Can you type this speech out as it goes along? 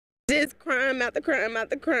Just crime after crime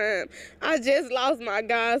after crime. I just lost my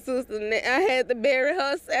god sister. I had to bury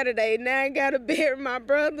her Saturday. Now I gotta bury my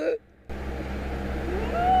brother.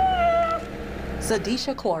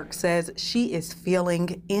 Sadisha Clark says she is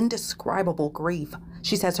feeling indescribable grief.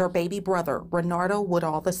 She says her baby brother, Renardo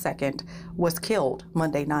Woodall II, was killed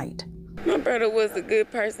Monday night. My brother was a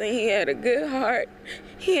good person. He had a good heart.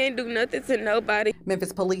 He ain't do nothing to nobody.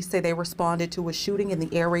 Memphis police say they responded to a shooting in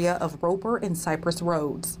the area of Roper and Cypress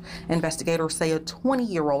Roads. Investigators say a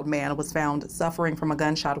 20-year-old man was found suffering from a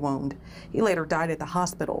gunshot wound. He later died at the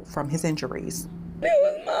hospital from his injuries. That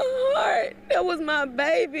was my heart. That was my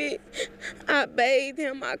baby. I bathed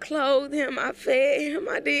him, I clothed him, I fed him,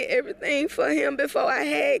 I did everything for him before I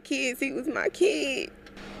had kids. He was my kid.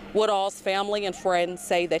 Woodall's family and friends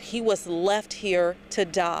say that he was left here to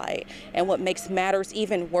die. And what makes matters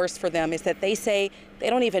even worse for them is that they say they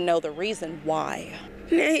don't even know the reason why.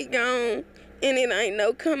 Now he gone, and it ain't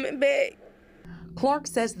no coming back. Clark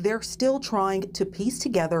says they're still trying to piece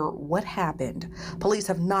together what happened. Police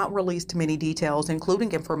have not released many details,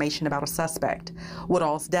 including information about a suspect.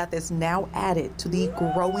 Woodall's death is now added to the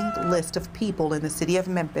growing list of people in the city of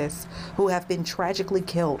Memphis who have been tragically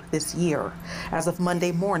killed this year. As of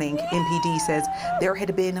Monday morning, MPD says there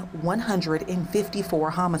had been 154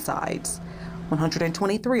 homicides.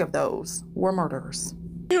 123 of those were murders.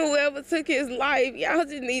 Whoever took his life, y'all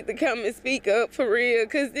just need to come and speak up for real,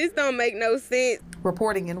 because this don't make no sense.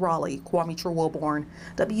 Reporting in Raleigh, Kwame Wilborn,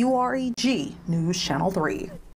 WREG News Channel 3.